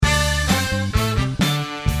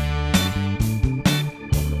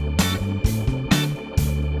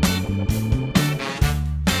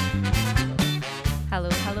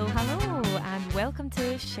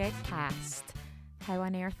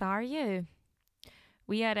on earth are you?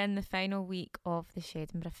 We are in the final week of the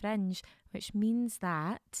Edinburgh Fringe, which means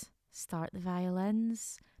that, start the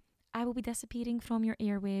violins, I will be disappearing from your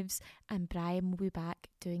airwaves and Brian will be back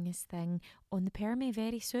doing his thing on the Permie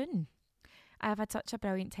very soon. I have had such a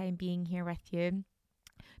brilliant time being here with you,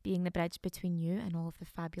 being the bridge between you and all of the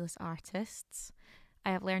fabulous artists.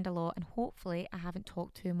 I have learned a lot and hopefully I haven't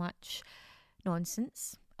talked too much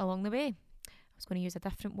nonsense along the way. I was going to use a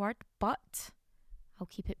different word, but I'll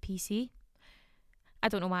keep it PC. I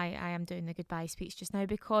don't know why I am doing the goodbye speech just now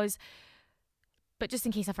but just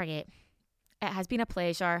in case I forget, it has been a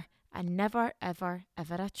pleasure and never, ever,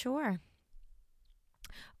 ever a chore.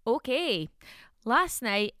 Okay, last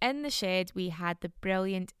night in the shed we had the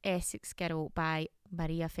brilliant Essex Girl by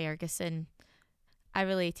Maria Ferguson. I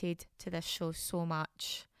related to this show so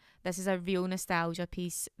much. This is a real nostalgia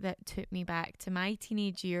piece that took me back to my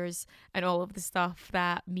teenage years and all of the stuff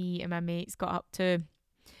that me and my mates got up to.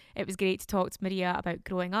 It was great to talk to Maria about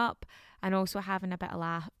growing up and also having a bit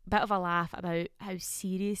of a laugh about how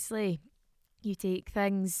seriously you take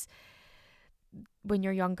things when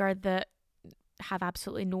you're younger that have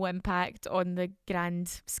absolutely no impact on the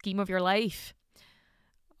grand scheme of your life.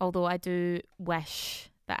 Although I do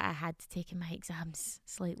wish that I had taken my exams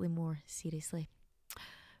slightly more seriously.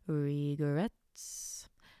 Regrets.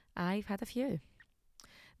 I've had a few.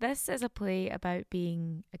 This is a play about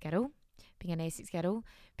being a girl, being an Essex girl,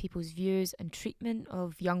 people's views and treatment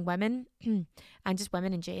of young women and just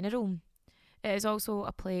women in general. It is also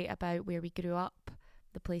a play about where we grew up,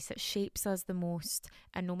 the place that shapes us the most,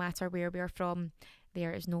 and no matter where we're from,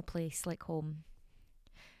 there is no place like home.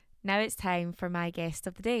 Now it's time for my guest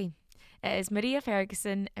of the day. It is Maria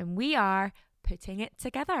Ferguson and we are putting it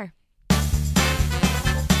together.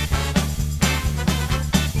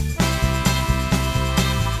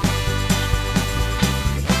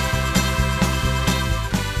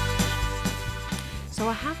 So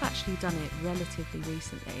I have actually done it relatively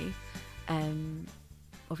recently.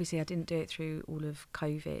 Obviously I didn't do it through all of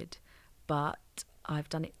COVID, but I've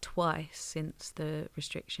done it twice since the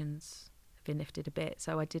restrictions have been lifted a bit.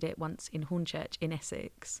 So I did it once in Hornchurch in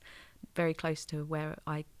Essex, very close to where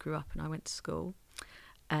I grew up and I went to school.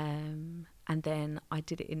 And then I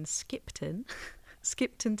did it in Skipton,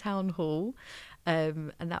 Skipton Town Hall.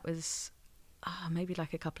 And that was maybe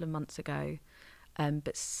like a couple of months ago.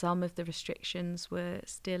 But some of the restrictions were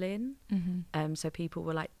still in. Mm-hmm. So people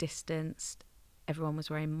were like distanced. Everyone was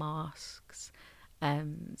wearing masks.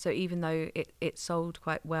 So even though it sold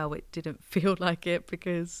quite well, it didn't feel like it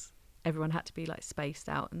because everyone had to be like spaced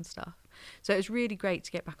out and stuff. So it was really great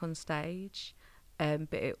to get back on stage.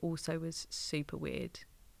 But it also was super weird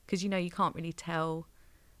because, you know, you can't really tell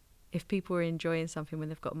if people are enjoying something when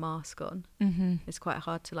they've got a mask on. Mm-hmm. It's quite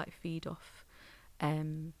hard to like feed off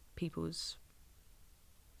people's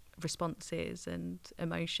responses and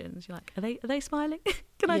emotions. You're like, are they smiling?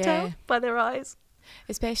 Can I tell by their eyes?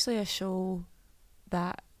 Especially a show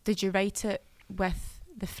that, did you write it with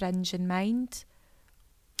the Fringe in mind?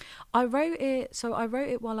 I wrote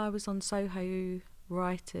it while I was on Soho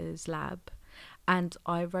Writers Lab, and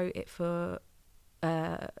I wrote it for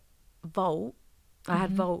Vault. I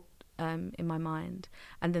had Vault in my mind,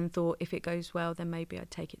 and then thought if it goes well then maybe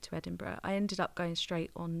I'd take it to Edinburgh. I ended up going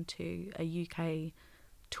straight on to a UK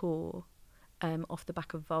tour off the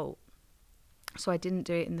back of Vault, so I didn't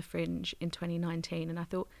do it in the Fringe in 2019, and I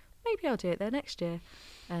thought maybe I'll do it there next year,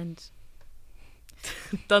 and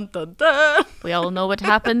dun dun dun, we all know what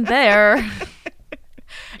happened there.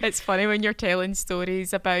 It's funny when you're telling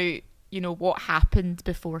stories about, you know, what happened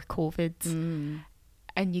before COVID,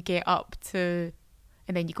 and you get up to,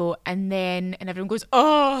 and then you go, and everyone goes,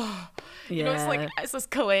 oh, yeah. You know, it's like it's this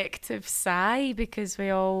collective sigh because we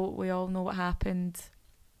all know what happened.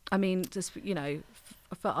 I mean, just, you know,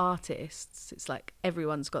 for artists, it's like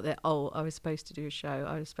everyone's got their, I was supposed to do a show,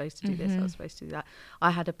 I was supposed to do this, I was supposed to do that.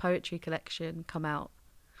 I had a poetry collection come out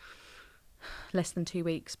less than 2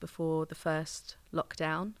 weeks before the first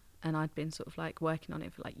lockdown, and I'd been sort of like working on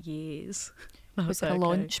it for like years. Was it a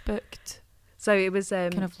launch booked? So it was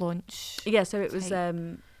kind of launch. Yeah, so it was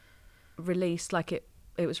released, like it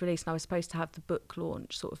was released, and I was supposed to have the book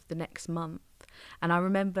launch sort of the next month. And I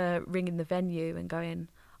remember ringing the venue and going,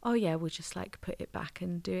 oh yeah, we'll just like put it back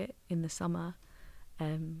and do it in the summer.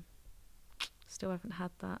 Still haven't had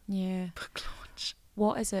that book launch.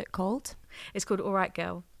 What is it called? It's called All Right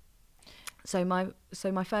Girl. So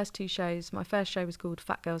my first two shows, my first show was called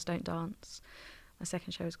Fat Girls Don't Dance. My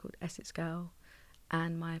second show was called Essex Girl,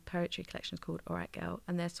 and my poetry collection is called All Right Girl.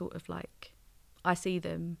 And they're sort of like, I see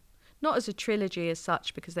them not as a trilogy as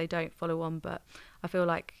such because they don't follow on, but I feel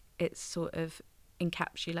like it's sort of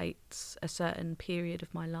encapsulates a certain period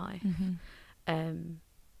of my life. Mm-hmm.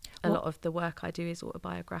 A lot of the work I do is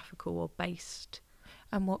autobiographical or based.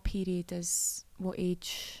 And what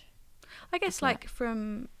age? I guess like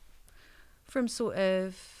from sort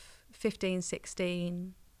of 15,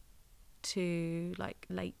 16 to like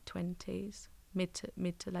late 20s, mid to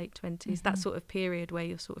late 20s, that sort of period where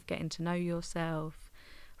you're sort of getting to know yourself,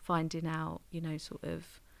 finding out, you know, sort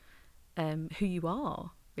of who you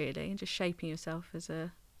are really, and just shaping yourself as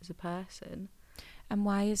a person. And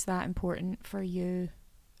why is that important for you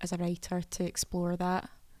as a writer to explore that?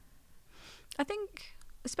 I think,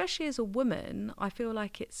 especially as a woman, I feel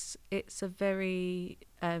like it's a very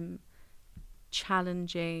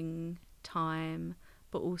challenging time,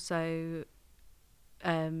 but also,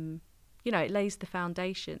 you know, it lays the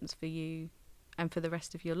foundations for you and for the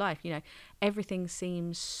rest of your life. You know, everything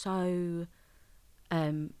seems so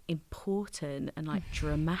important and like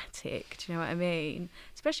dramatic. Do you know what I mean?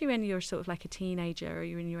 Especially when you're sort of like a teenager or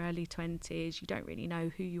you're in your early 20s, you don't really know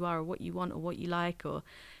who you are or what you want or what you like, or,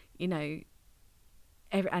 you know,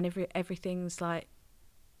 everything's like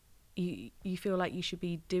you feel like you should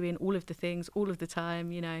be doing all of the things all of the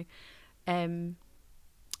time, you know.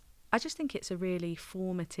 I just think it's a really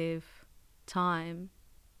formative time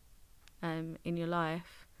in your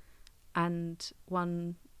life, and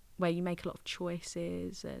one where you make a lot of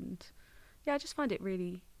choices, and yeah, I just find it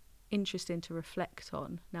really interesting to reflect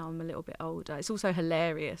on now I'm a little bit older. It's also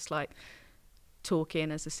hilarious, like,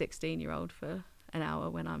 talking as a 16-year-old for an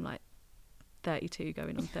hour when I'm like 32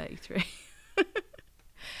 going on 33.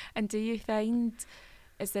 And do you find,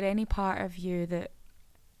 is there any part of you that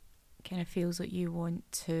kind of feels like you want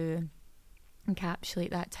to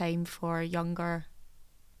encapsulate that time for younger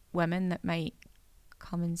women that might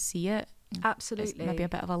come and see it? Absolutely. It's maybe a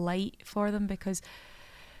bit of a light for them, because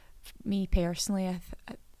me personally,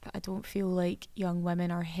 I don't feel like young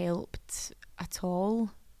women are helped at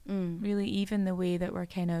all, really, even the way that we're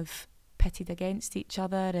kind of pitted against each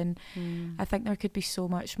other. And I think there could be so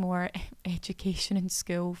much more education in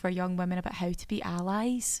school for young women about how to be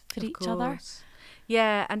allies for each other.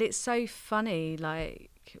 Yeah, and it's so funny,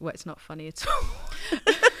 like, well, it's not funny at all.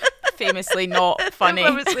 Famously not funny.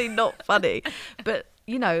 Obviously not funny. But,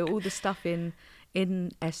 you know, all the stuff in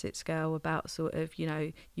Essex Girl about sort of, you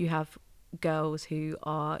know, you have girls who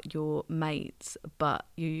are your mates, but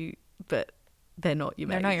they're not your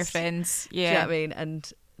mates. They're not your friends. Yeah. Do you know what I mean?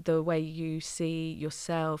 And the way you see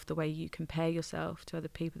yourself, the way you compare yourself to other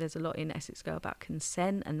people, there's a lot in Essex Girl about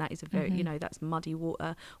consent, and that is a very, you know, that's muddy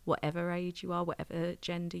water, whatever age you are, whatever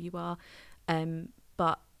gender you are.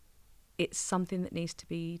 But it's something that needs to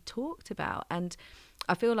be talked about. And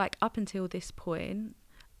I feel like up until this point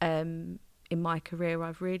in my career,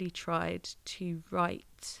 I've really tried to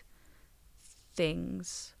write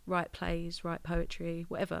things, write plays, write poetry,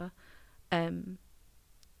 whatever,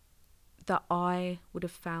 that I would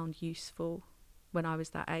have found useful when I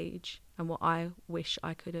was that age, and what I wish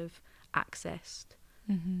I could have accessed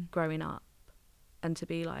growing up, and to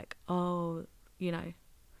be like, oh, you know,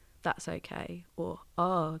 that's okay, or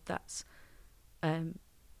oh, that's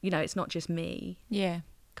you know, it's not just me,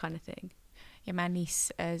 kind of thing. Yeah, my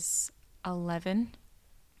niece is 11.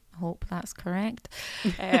 I hope that's correct.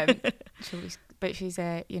 But she's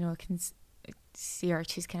you know, can see her,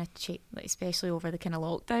 she's kind of like, especially over the kind of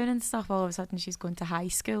lockdown and stuff, all of a sudden she's going to high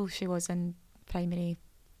school. She was in primary,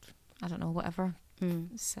 I don't know, whatever,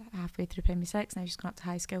 halfway through primary 6, now she's gone up to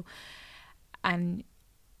high school. And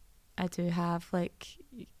I do have like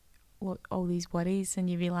all these worries, and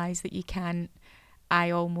you realise that you can't, I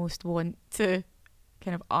almost want to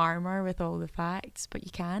kind of arm her with all the facts, but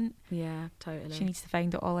you can't. Yeah, totally. She needs to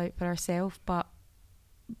find it all out for herself, but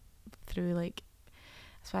through like,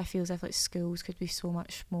 that's why I feel as if like schools could be so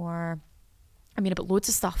much more, I mean, about loads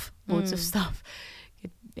of stuff. The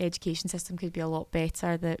education system could be a lot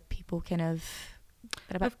better, that people kind of,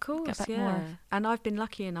 of course, yeah. More. And I've been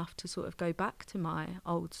lucky enough to sort of go back to my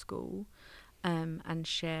old school and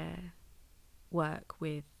share work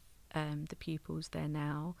with the pupils there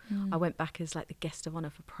now. I went back as like the guest of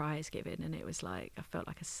honour for prize giving, and it was like, I felt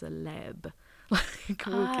like a celeb. Like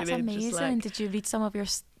walking that's in, amazing. just like, did you read some of your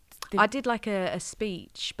I did like a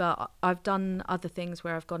speech, but I've done other things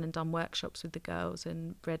where I've gone and done workshops with the girls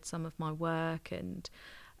and read some of my work. And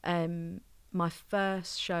my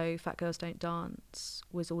first show, Fat Girls Don't Dance,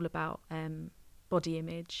 was all about body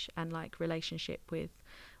image and like relationship with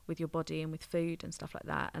your body and with food and stuff like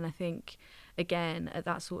that. And I think, again, at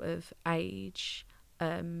that sort of age,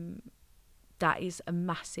 that is a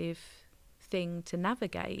massive thing to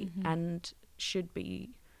navigate and should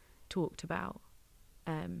be talked about.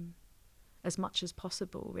 as much as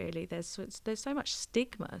possible, really. There's so much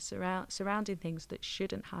stigma surrounding things that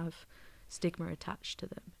shouldn't have stigma attached to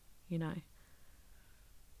them, you know.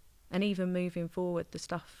 And even moving forward, the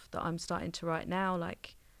stuff that I'm starting to write now,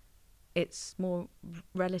 like, it's more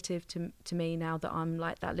relative to me now that I'm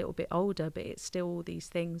like that little bit older, but it's still all these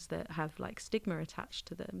things that have like stigma attached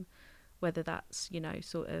to them, whether that's, you know,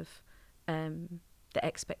 sort of the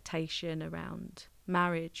expectation around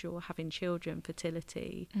marriage or having children,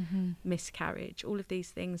 fertility, miscarriage, all of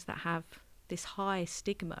these things that have this high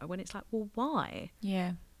stigma, when it's like, well, why?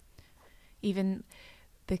 Yeah. Even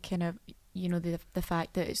the kind of, you know, the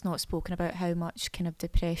fact that it's not spoken about how much kind of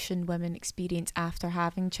depression women experience after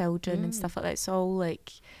having children and stuff like that. It's all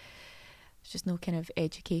like, there's just no kind of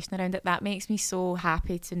education around it. That makes me so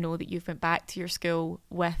happy to know that you've went back to your school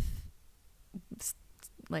with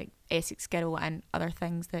like Essex Girl and other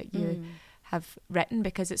things that you have written,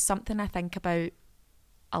 because it's something I think about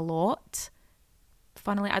a lot.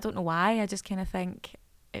 Funnily, I don't know why, I just kind of think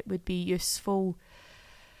it would be useful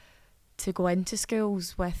to go into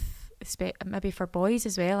schools with, maybe for boys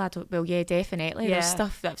as well. Definitely. Yeah. There's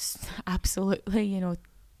stuff that's absolutely, you know,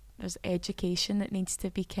 there's education that needs to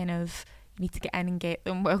be kind of, you need to get in and get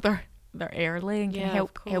them while they're early and can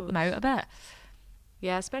help them out a bit.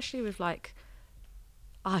 Yeah, especially with like,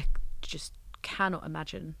 I just cannot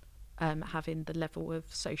imagine having the level of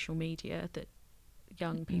social media that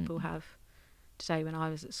young people have today. When I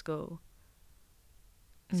was at school,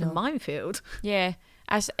 it's a minefield. Yeah,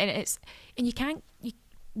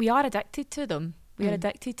 we are addicted to them. We are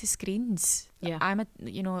addicted to screens. Yeah,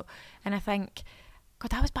 and I think,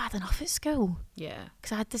 God, I was bad enough at school. Yeah,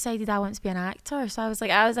 because I had decided I wanted to be an actor. So I was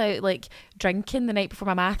out like drinking the night before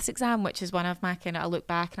my maths exam, which is one of my kind of, I look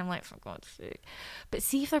back and I'm like, for God's sake. But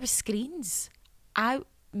see, if there was screens,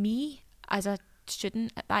 me as a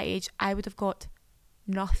student at that age, I would have got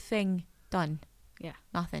nothing done. Yeah,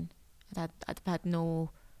 nothing. I'd had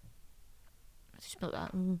no.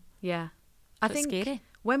 Yeah, I think scary.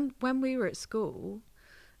 When we were at school,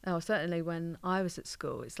 certainly when I was at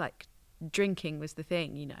school, it's like drinking was the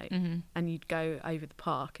thing, you know, and you'd go over the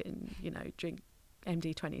park and, you know, drink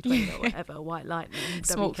MD 2020 or whatever, White Lightning,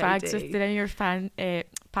 smoke WKD. fags with your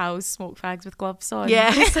pals, smoke fags with gloves on.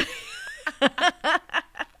 Yes.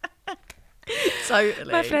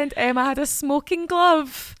 Totally. My friend Emma had a smoking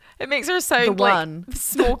glove. It makes her sound one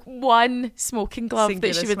smoking glove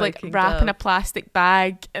singular that she would like glove. wrap in a plastic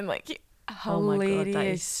bag and like hilarious. Oh my God, that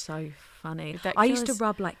is so funny. Ridiculous. I used to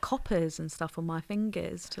rub like coppers and stuff on my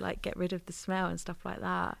fingers to like get rid of the smell and stuff like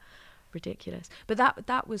that. Ridiculous. But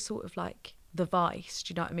that was sort of like the vice,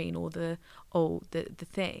 do you know what I mean? Or the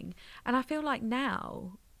thing. And I feel like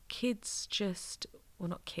now kids just, well,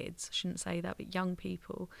 not kids, I shouldn't say that, but young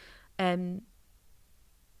people,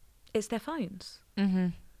 it's their phones.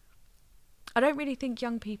 I don't really think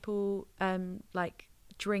young people like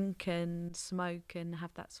drink and smoke and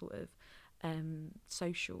have that sort of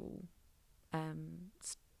social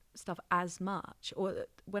stuff as much. Or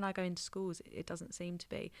when I go into schools, it doesn't seem to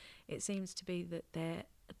be. It seems to be that they're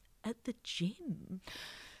at the gym.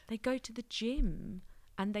 They go to the gym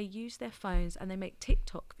and they use their phones and they make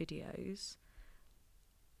TikTok videos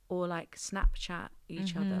or like Snapchat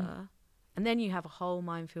each other. And then you have a whole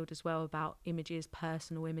minefield as well about images,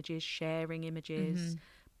 personal images, sharing images,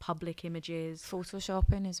 public images.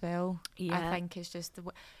 Photoshopping as well. Yeah. I think is just the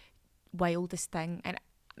wildest thing. And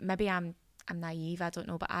maybe I'm naive, I don't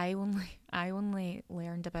know, but I only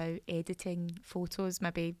learned about editing photos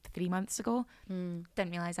maybe 3 months ago.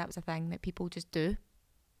 Didn't realise that was a thing that people just do.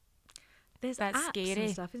 That's apps scary.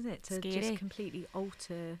 And stuff, isn't it? To just completely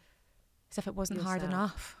alter. As if it wasn't hard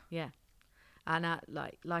enough. Yeah. And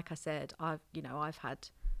like I said, I've had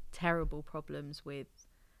terrible problems with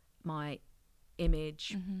my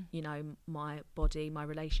image, you know, my body, my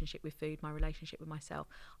relationship with food, my relationship with myself.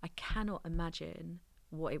 I cannot imagine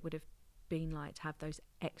what it would have been like to have those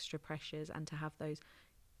extra pressures and to have those,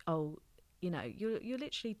 you're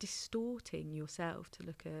literally distorting yourself to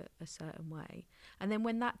look a certain way. And then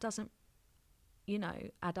when that doesn't, you know,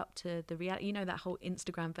 add up to the reality, you know, that whole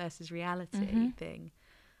Instagram versus reality thing.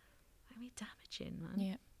 Damaging,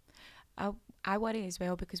 man. Yeah, I worry as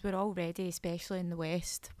well because we're already, especially in the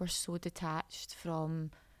West, we're so detached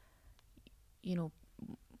from, you know,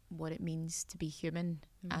 what it means to be human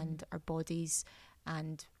and our bodies,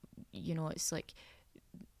 and you know, it's like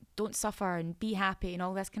don't suffer and be happy and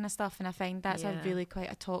all this kind of stuff. And I find that's a really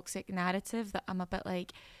quite a toxic narrative that I'm a bit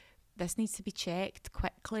like, this needs to be checked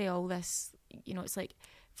quickly. All this, you know, it's like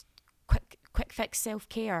quick fix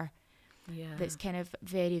self-care. Yeah. That's kind of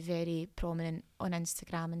very, very prominent on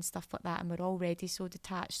Instagram and stuff like that, and we're already so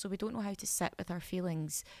detached, so we don't know how to sit with our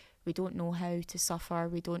feelings We don't know how to suffer.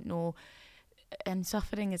 We don't know, and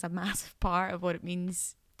suffering is a massive part of what it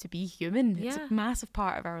means to be human. It's Yeah. a massive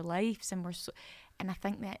part of our lives, and and I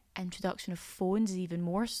think that introduction of phones is even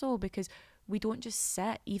more so, because we don't just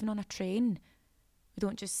sit, even on a train. We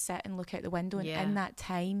don't just sit and look out the window, and Yeah. in that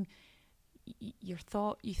time, you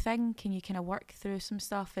think, and you kind of work through some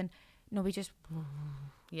stuff, and no, we just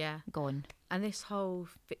Yeah. gone. And this whole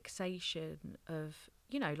fixation of,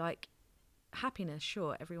 you know, like happiness,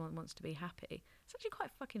 sure, everyone wants to be happy. It's actually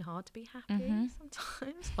quite fucking hard to be happy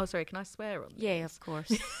sometimes. Oh, sorry, can I swear on this? Yeah, of course.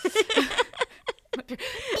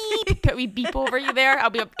 Beep. Put a wee beep over you there. I'll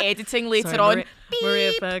be editing later Sorry, on.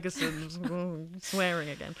 Maria Ferguson's swearing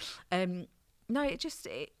again. No,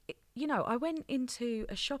 you know, I went into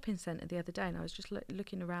a shopping centre the other day and I was just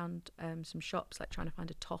looking around some shops, like trying to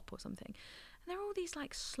find a top or something. And there are all these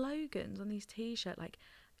like slogans on these T-shirts, like,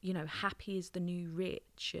 you know, happy is the new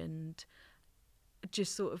rich, and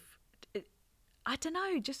just sort of, I don't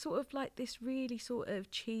know, just sort of like this really sort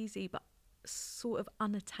of cheesy but sort of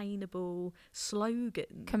unattainable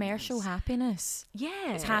slogan. Commercial happiness.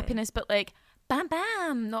 Yeah. It's happiness, but like, bam,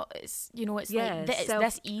 bam. Not, it's, you know, it's like, it's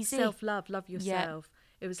this easy. Self-love, love yourself.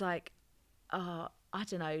 It was like, I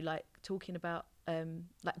don't know, like talking about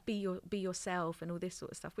like be yourself and all this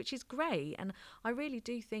sort of stuff, which is great. And I really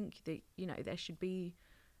do think that, you know, there should be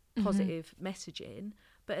positive messaging,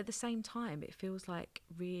 but at the same time it feels like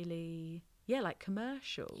really, like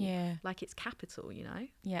commercial. Yeah. Like it's capital, you know?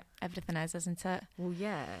 Yeah, everything is, isn't it? Well,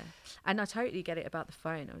 yeah. And I totally get it about the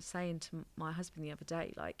phone. I was saying to my husband the other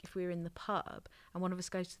day, like if we were in the pub and one of us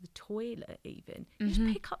goes to the toilet even, you just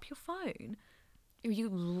pick up your phone. I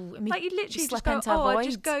mean, Like you literally slip just go, into a I void.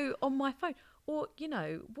 just go on my phone. Or, you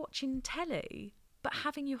know, watching telly, but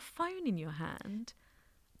having your phone in your hand.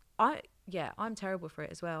 I'm terrible for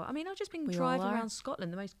it as well. I mean, I've just been We all driving are. around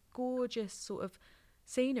Scotland, the most gorgeous sort of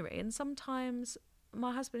scenery. And sometimes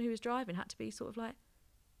my husband, who was driving, had to be sort of like,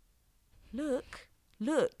 look.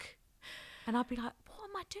 And I'd be like, what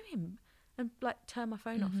am I doing? And like turn my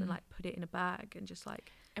phone off and like put it in a bag and just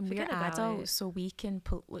like, And we're forget about adults, it. so we can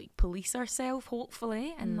police ourselves,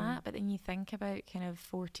 hopefully, in that. But then you think about kind of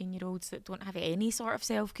 14-year-olds that don't have any sort of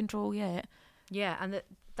self-control yet. Yeah, and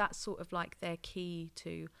that's sort of like their key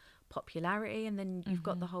to popularity. And then you've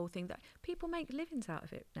got the whole thing that people make livings out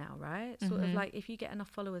of it now, right? Sort of like if you get enough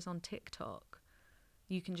followers on TikTok,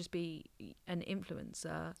 you can just be an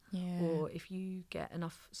influencer. Yeah. Or if you get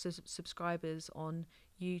enough subscribers on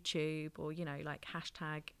YouTube, or, you know, like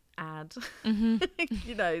hashtag ad,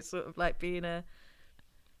 you know, sort of like being an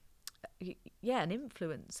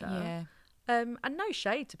influencer. Yeah. And no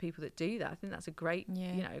shade to people that do that. I think that's a great,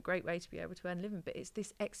 Yeah. you know, a great way to be able to earn a living. But it's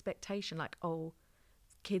this expectation, like, oh,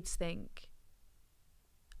 kids think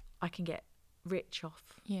I can get rich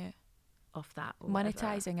off that. Or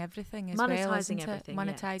Monetizing everything as Monetizing well, isn't everything, it?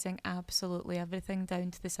 yeah. Monetizing absolutely everything,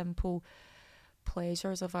 down to the simple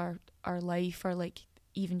pleasures of our life, or like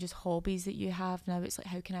even just hobbies that you have now. It's like,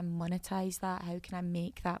 how can I monetize that? How can I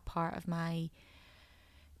make that part of my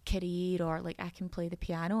career? Or like, I can play the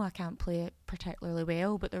piano. I can't play it particularly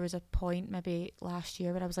well, but there was a point maybe last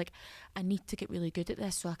year where I was like, I need to get really good at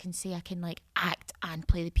this so I can say I can like act and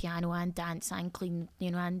play the piano and dance and clean,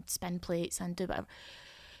 you know, and spin plates and do whatever.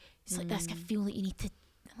 It's like this, I feel like you need to,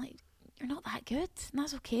 I'm like, you're not that good, and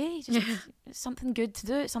that's okay. Just it's something good to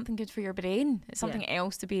do. It's something good for your brain. It's something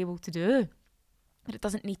else to be able to do. But it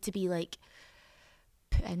doesn't need to be like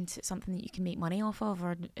put into something that you can make money off of,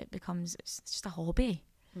 or it's just a hobby.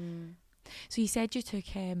 So you said you took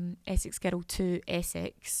Essex Girl to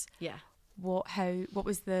Essex. Yeah. What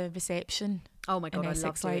was the reception? Oh my God, I love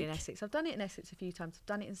Essex, doing it in like? Essex. I've done it in Essex a few times. I've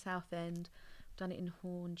done it in Southend. I've done it in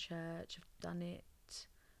Hornchurch. I've done it...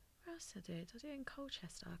 Where else did I do it? Did I do it in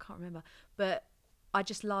Colchester? I can't remember. But I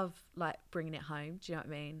just love, like, bringing it home. Do you know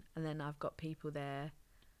what I mean? And then I've got people there,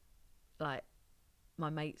 like,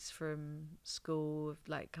 my mates from school have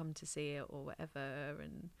like come to see it or whatever,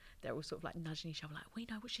 and they're all sort of like nudging each other, like, we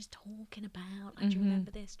know what she's talking about. Like, do you remember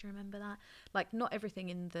this? Do you remember that? Like, not everything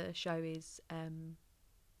in the show is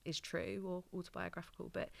true or autobiographical,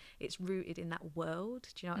 but it's rooted in that world.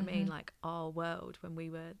 Do you know what I mean? Like our world when we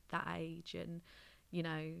were that age, and you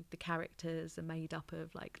know, the characters are made up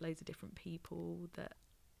of like loads of different people that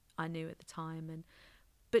I knew at the time,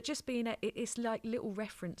 but just being it's like little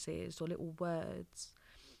references or little words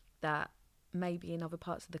that maybe in other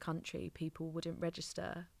parts of the country people wouldn't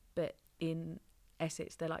register, but in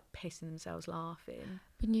Essex they're like pissing themselves laughing.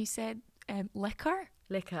 When you said liquor,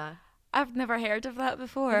 I've never heard of that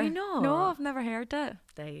before. Have you not? No, I've never heard it.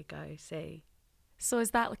 There you go. See. So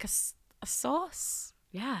is that like a sauce?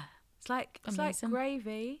 Yeah. It's like Amazing.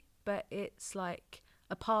 gravy, but it's like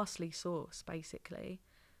a parsley sauce, basically.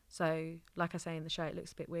 So, like I say in the show, it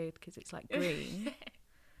looks a bit weird because it's like green.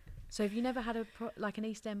 So, have you never had like an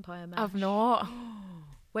East Empire mash? I've not.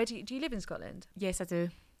 Where do you live in Scotland? Yes, I do.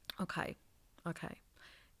 Okay.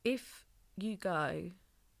 If you go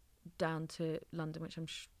down to London, which I'm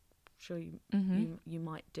sure you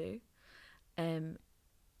might do, and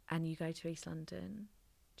you go to East London,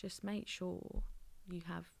 just make sure you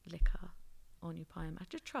have liquor on your pie and mash.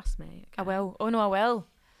 Just trust me. Okay? I will. Oh no, I will.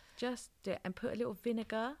 Just do it and put a little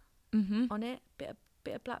vinegar on it, bit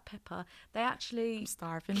of black pepper. They actually... I'm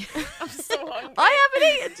starving. I'm so hungry. I haven't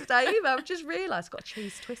eaten today, but I've just realised I've got a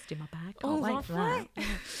cheese twist in my bag. Can't wait for that.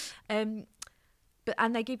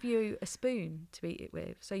 And they give you a spoon to eat it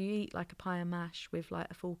with. So you eat like a pie and mash with like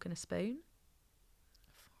a fork and a spoon.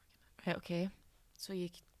 Right, okay. So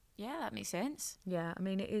yeah, that makes sense. Yeah, I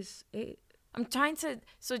mean I'm trying to.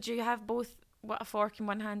 So do you have both? What, a fork in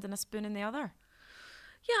one hand and a spoon in the other?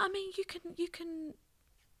 Yeah, I mean you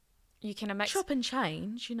can mix, chop and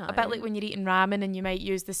change, you know. A bit like when you're eating ramen and you might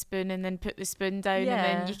use the spoon and then put the spoon down and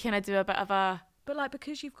then you kind of do a bit of a... But like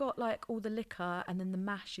because you've got like all the liquor and then the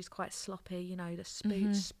mash is quite sloppy, you know, the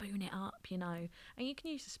spoon it up, you know. And you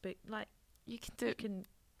can use the spoon, like you can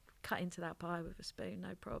cut into that pie with a spoon, no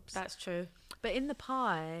probs. That's true. But in the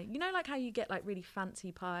pie, you know, like how you get like really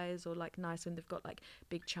fancy pies or like nice when they've got like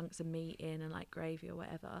big chunks of meat in and like gravy or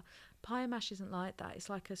whatever. Pie and mash isn't like that. It's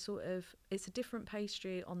like it's a different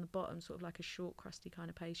pastry on the bottom, sort of like a short, crusty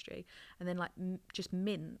kind of pastry, and then like just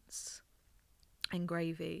mince and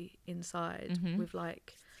gravy inside with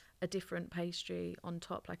like a different pastry on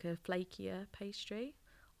top, like a flakier pastry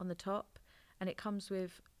on the top, and it comes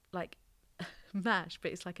with like mash,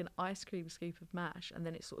 but it's like an ice cream scoop of mash, and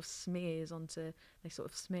then it sort of smears they sort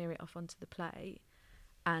of smear it off onto the plate,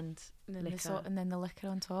 and then liquor. And then the liquor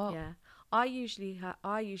on top. Yeah, I usually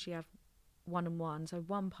have 1 and 1, so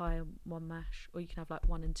 1 pie and 1 mash, or you can have like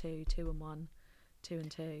 1 and 2, 2 and 1, 2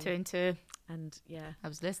 and 2, 2 and 2. and yeah, I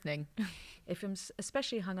was listening. If I'm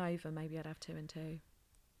especially hungover, maybe I'd have 2 and 2.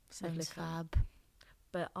 Sounds fab.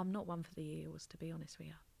 But I'm not one for the eels, to be honest with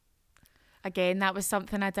you. Again, that was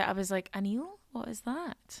something I did. I was like, an eel? What is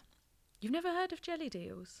that? You've never heard of jelly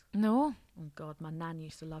deals? No. Oh God, my nan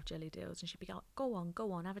used to love jelly deals, and she'd be like, "Go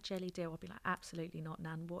on, have a jelly deal." I'd be like, "Absolutely not,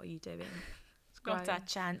 Nan. What are you doing?" It's Not a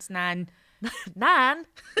chance, Nan. Nan,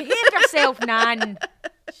 behave yourself, Nan.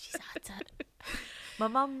 She's at it. My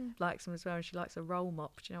mum likes them as well, and she likes a roll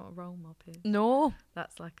mop. Do you know what a roll mop is? No.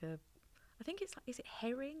 That's like I think it's like, is it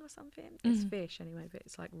herring or something? It's fish anyway, but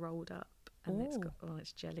it's like rolled up, and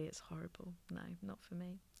it's jelly. It's horrible. No, not for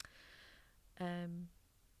me.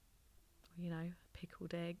 You know,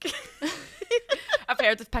 pickled egg. I've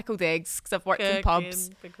heard of pickled eggs because I've worked in pubs.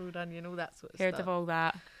 Pickled onion, all that sort of Heard stuff. of all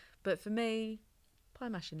that. But for me, pie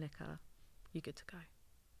mash and liquor, you're good to go.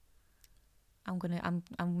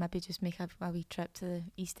 I'm maybe just make a wee trip to the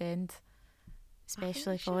East End,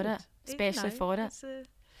 especially for should. it. Especially for it.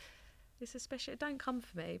 It's a special. Don't come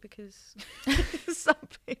for me because some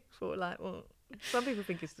people some people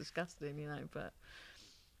think it's disgusting, you know, but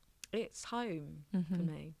it's home for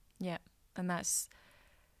me. Yeah, and that's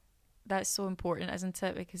so important, isn't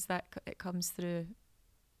it? Because it comes through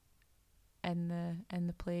in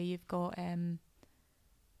the play. You've got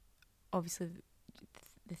obviously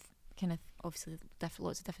the kind of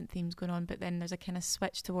lots of different themes going on, but then there's a kind of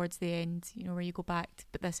switch towards the end, you know, where you go back to,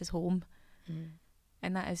 but this is home.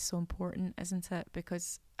 And that is so important, isn't it?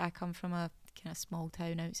 Because I come from a kind of small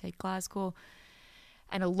town outside Glasgow,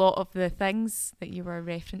 and a lot of the things that you were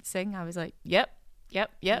referencing, I was like, yep,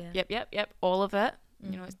 all of it.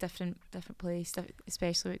 You know, it's different place,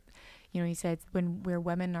 especially, you know, you said where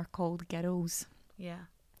women are called girls. Yeah.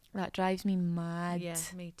 That drives me mad. Yeah,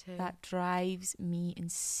 me too. That drives me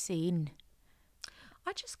insane.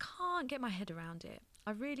 I just can't get my head around it.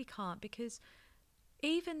 I really can't, because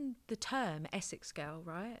even the term Essex girl,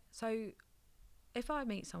 right? So if I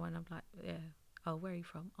meet someone, I'm like, yeah, oh, where are you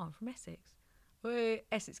from? Oh, I'm from Essex. Wait,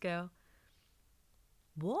 Essex girl.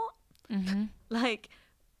 What? Like,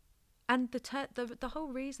 and the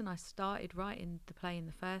whole reason I started writing the play in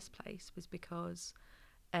the first place was because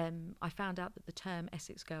I found out that the term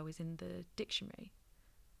Essex girl is in the dictionary.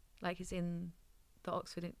 Like, it's in the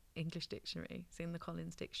Oxford English Dictionary. It's in the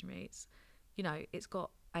Collins Dictionary. It's, you know, it's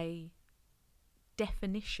got a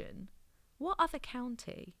definition. What other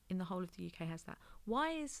county in the whole of the UK has that?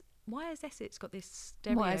 Why has Essex got this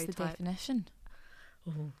stereotype? What is the definition?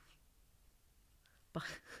 Oh.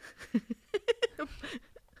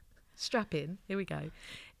 Strap in. Here we go.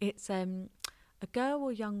 It's a girl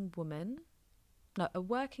or young woman No, a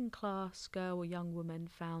working class girl or young woman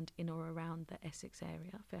found in or around the Essex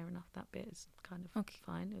area. Fair enough, that bit is kind of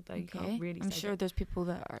fine, although you can't really I'm say sure there's people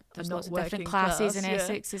that are, there's not lots of different working classes class, in yeah.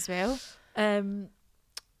 Essex as well.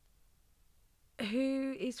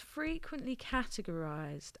 Who is frequently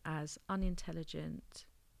categorised as unintelligent,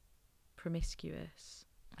 promiscuous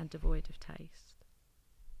and devoid of taste.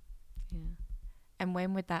 Yeah. And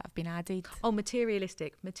when would that have been added? Oh,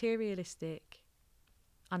 materialistic,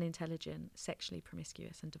 unintelligent, sexually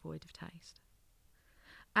promiscuous and devoid of taste.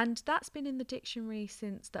 And that's been in the dictionary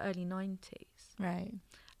since the early 90s. Right.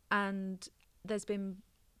 And there's been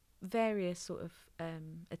various sort of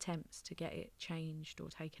attempts to get it changed or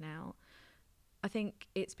taken out. I think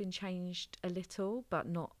it's been changed a little, but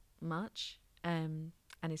not much, and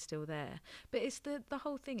is still there. But it's the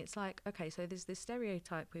whole thing. It's like, okay, so there's this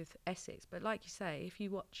stereotype with Essex, but like you say, if you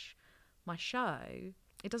watch my show,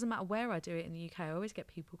 it doesn't matter where I do it in the UK. I always get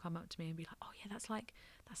people come up to me and be like, "Oh yeah, that's like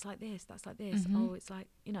this. Mm-hmm. Oh, it's like,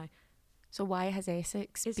 you know." So why has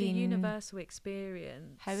Essex it's been... a universal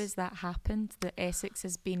experience. How has that happened, that Essex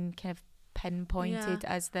has been kind of pinpointed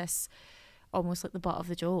as this, almost like the butt of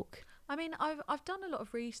the joke? I mean, I've done a lot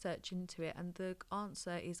of research into it, and the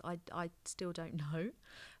answer is I still don't know.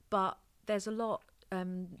 But there's a lot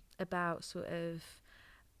about sort of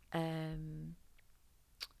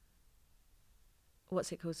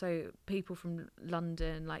what's it called? So people from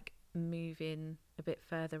London like moving a bit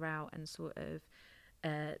further out, and sort of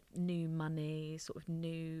new money, sort of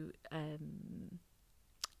new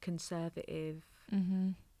conservative,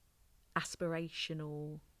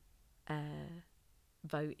 aspirational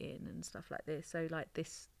voting and stuff like this. So like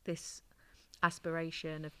this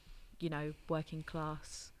aspiration of, you know, working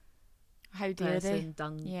class, how dare person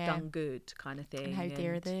they done good kind of thing, and how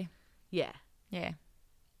dare they. Yeah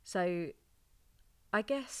So I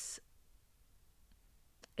guess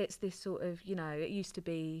it's this sort of, you know, it used to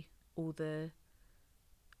be all the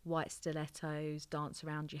white stilettos, dance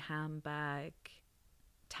around your handbag,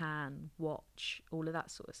 tan watch, all of that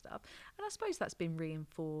sort of stuff. And I suppose that's been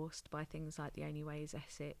reinforced by things like The Only Way is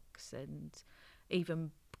Essex, and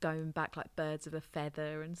even going back like Birds of a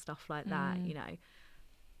Feather and stuff like that, you know.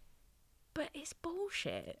 But it's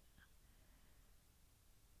bullshit.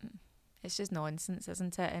 it's just nonsense,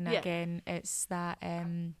 isn't it? And again, it's that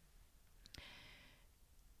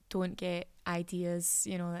don't get ideas,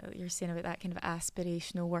 you know, that you're saying about that kind of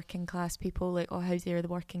aspirational working class people, like, oh, how dare the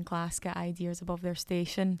working class get ideas above their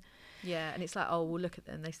station. Yeah, and it's like, oh, well, look at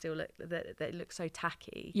them, they still look, they look so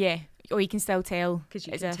tacky. Yeah, or you can still tell, because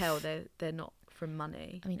you can tell they're not from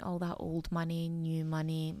money. I mean, all that old money, new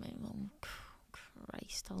money, oh,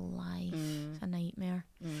 Christ alive, it's a nightmare.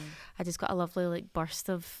 I just got a lovely like burst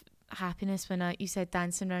of happiness when you said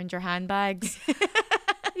dancing around your handbags.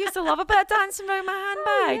 I used to love a bit of dancing around my handbag.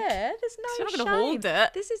 Oh, yeah, there's no You're not shame. going to hold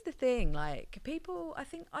it. This is the thing, like, people,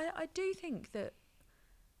 I do think that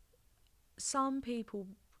some people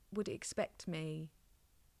would expect me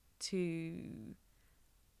to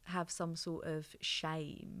have some sort of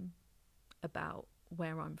shame about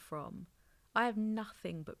where I'm from. I have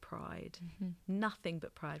nothing but pride. Nothing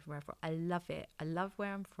but pride wherever. I love it. I love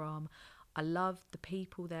where I'm from. I love the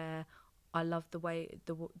people there. I love the way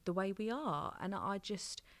we are, and I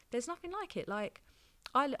just, there's nothing like it. Like,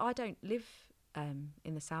 I don't live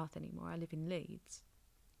in the south anymore. I live in Leeds.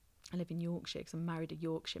 I live in Yorkshire because I'm married a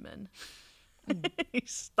Yorkshireman. He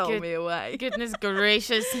stole me away. Goodness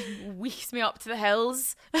gracious, weeks me up to the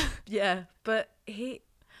hills. Yeah, but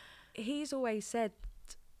he's always said,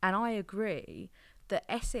 and I agree, that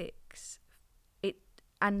Essex,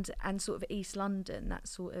 and sort of East London, that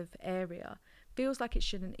sort of area, feels like it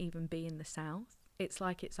shouldn't even be in the south. It's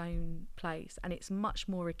like its own place, and it's much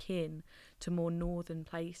more akin to more northern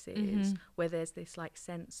places where there's this like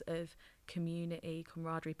sense of community,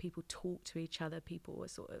 camaraderie. People talk to each other. People are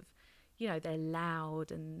sort of, you know, they're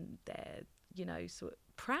loud and they're, you know, sort of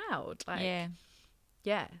proud. Like,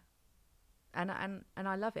 yeah. And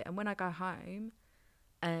I love it. And when I go home,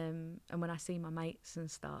 and when I see my mates and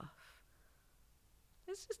stuff,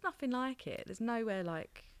 there's just nothing like it. There's nowhere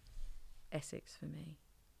like Essex for me.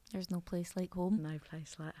 There's no place like home. No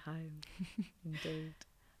place like home. Indeed.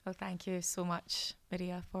 Well, thank you so much,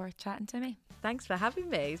 Maria, for chatting to me. Thanks for having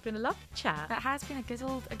me. It's been a lovely chat. That has been a good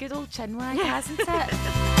old chinwag, hasn't it?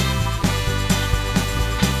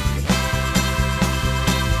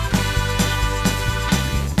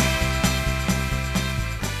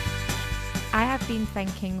 I have been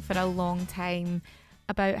thinking for a long time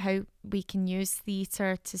about how we can use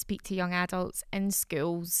theatre to speak to young adults in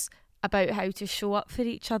schools about how to show up for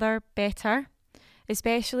each other better,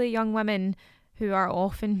 especially young women who are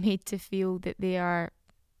often made to feel that they are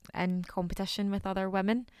in competition with other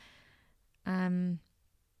women.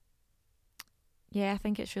 Yeah, I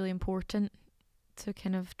think it's really important to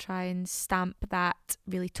kind of try and stamp that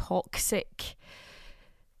really toxic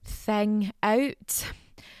thing out.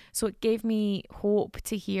 So it gave me hope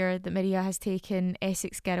to hear that Maria has taken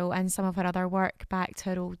Essex Girl and some of her other work back to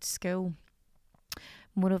her old school.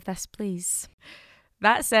 More of this, please.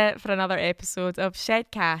 That's it for another episode of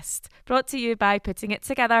Shedcast, brought to you by Putting It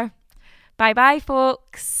Together. Bye bye,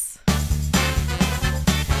 folks.